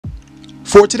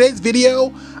For today's video,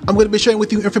 I'm going to be sharing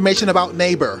with you information about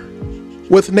Neighbor.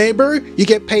 With Neighbor, you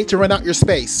get paid to rent out your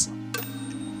space.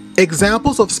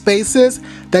 Examples of spaces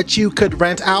that you could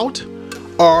rent out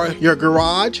are your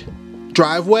garage,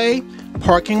 driveway,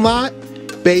 parking lot,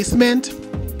 basement,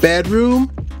 bedroom,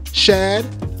 shed,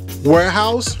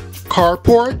 warehouse,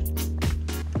 carport,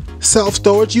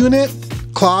 self-storage unit,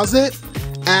 closet,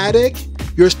 attic,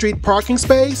 your street parking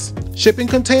space, shipping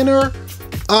container,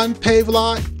 unpaved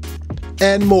lot,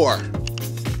 and more.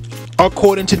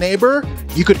 According to Neighbor,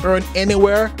 you could earn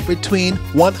anywhere between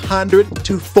 $100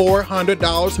 to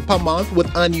 $400 per month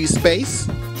with unused space.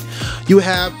 You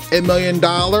have $1 million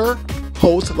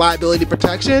host liability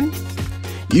protection.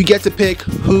 You get to pick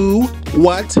who,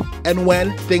 what, and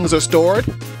when things are stored.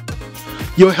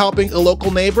 You're helping a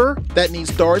local neighbor that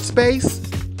needs storage space.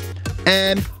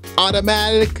 And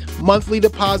automatic monthly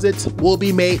deposits will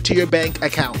be made to your bank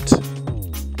account.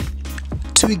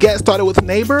 To get started with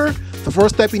Neighbor, the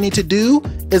first step you need to do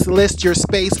is list your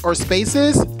space or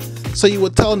spaces. So you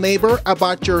will tell Neighbor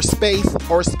about your space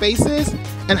or spaces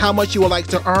and how much you would like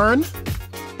to earn.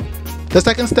 The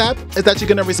second step is that you're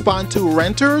going to respond to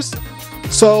renters.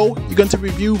 So you're going to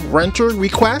review renter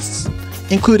requests,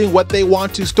 including what they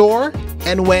want to store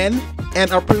and when, and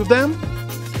approve them.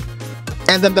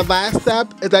 And then the last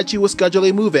step is that you will schedule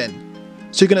a move-in.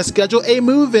 So you're going to schedule a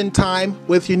move-in time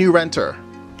with your new renter.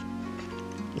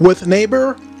 With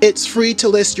Neighbor, it's free to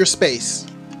list your space.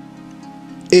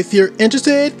 If you're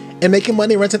interested in making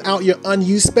money renting out your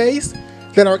unused space,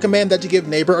 then I recommend that you give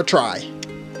Neighbor a try.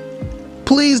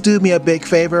 Please do me a big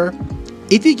favor.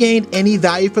 If you gained any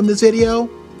value from this video,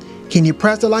 can you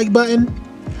press the like button?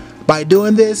 By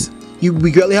doing this, you'll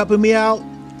be greatly helping me out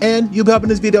and you'll be helping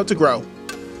this video to grow.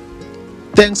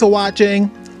 Thanks for watching.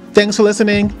 Thanks for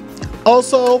listening.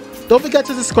 Also, don't forget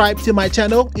to subscribe to my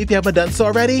channel if you haven't done so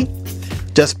already.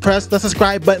 Just press the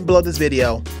subscribe button below this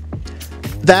video.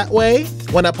 That way,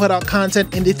 when I put out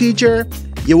content in the future,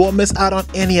 you won't miss out on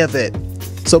any of it.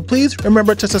 So please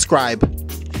remember to subscribe.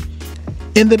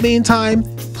 In the meantime,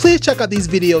 please check out these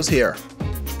videos here.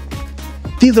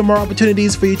 These are more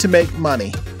opportunities for you to make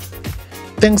money.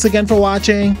 Thanks again for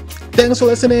watching. Thanks for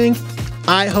listening.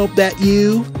 I hope that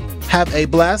you have a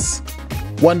blessed,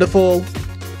 wonderful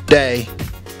day.